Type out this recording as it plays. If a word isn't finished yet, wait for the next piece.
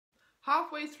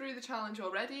halfway through the challenge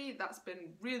already. That's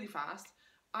been really fast.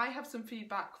 I have some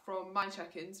feedback from my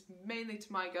check-ins, mainly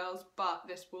to my girls, but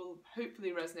this will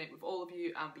hopefully resonate with all of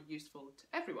you and be useful to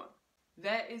everyone.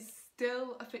 There is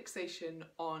still a fixation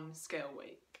on scale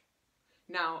weight.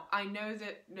 Now, I know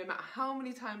that no matter how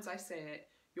many times I say it,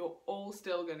 you're all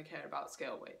still going to care about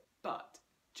scale weight. But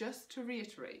just to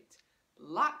reiterate,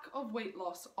 lack of weight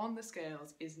loss on the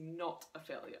scales is not a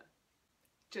failure.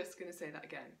 Just going to say that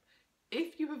again.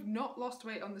 If you have not lost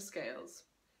weight on the scales,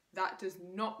 that does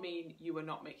not mean you are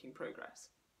not making progress.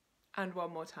 And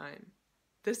one more time,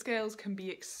 the scales can be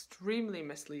extremely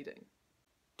misleading.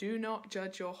 Do not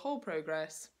judge your whole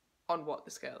progress on what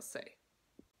the scales say.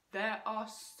 There are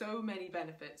so many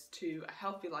benefits to a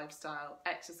healthy lifestyle,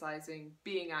 exercising,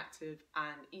 being active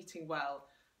and eating well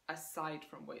aside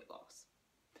from weight loss.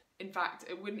 In fact,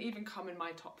 it wouldn't even come in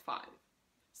my top 5.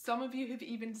 Some of you have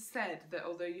even said that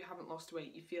although you haven't lost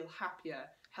weight, you feel happier,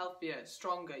 healthier,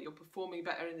 stronger, you're performing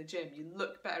better in the gym, you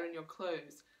look better in your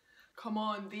clothes. Come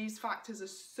on, these factors are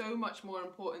so much more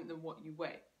important than what you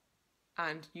weigh.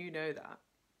 And you know that.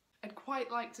 I'd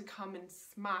quite like to come and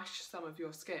smash some of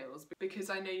your scales because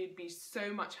I know you'd be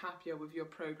so much happier with your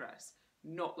progress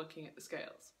not looking at the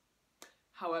scales.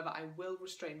 However, I will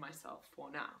restrain myself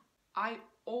for now. I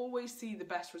always see the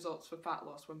best results for fat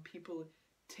loss when people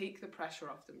take the pressure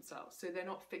off themselves, so they're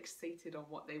not fixated on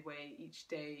what they weigh each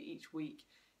day, each week,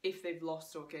 if they've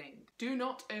lost or gained. Do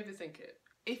not overthink it.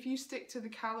 If you stick to the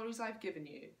calories I've given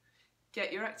you,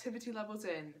 get your activity levels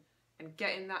in, and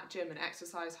get in that gym and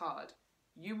exercise hard,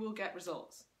 you will get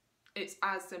results. It's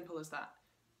as simple as that.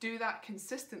 Do that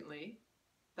consistently,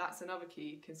 that's another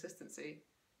key, consistency,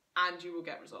 and you will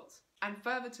get results. And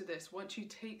further to this, once you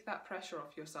take that pressure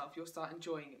off yourself, you'll start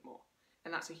enjoying it more.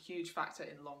 And that's a huge factor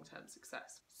in long-term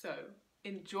success. So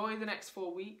enjoy the next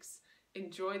 4 weeks,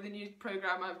 enjoy the new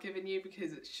program I've given you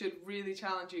because it should really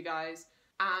challenge you guys.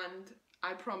 And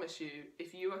I promise you,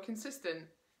 if you are consistent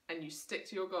and you stick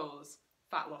to your goals,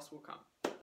 fat loss will come.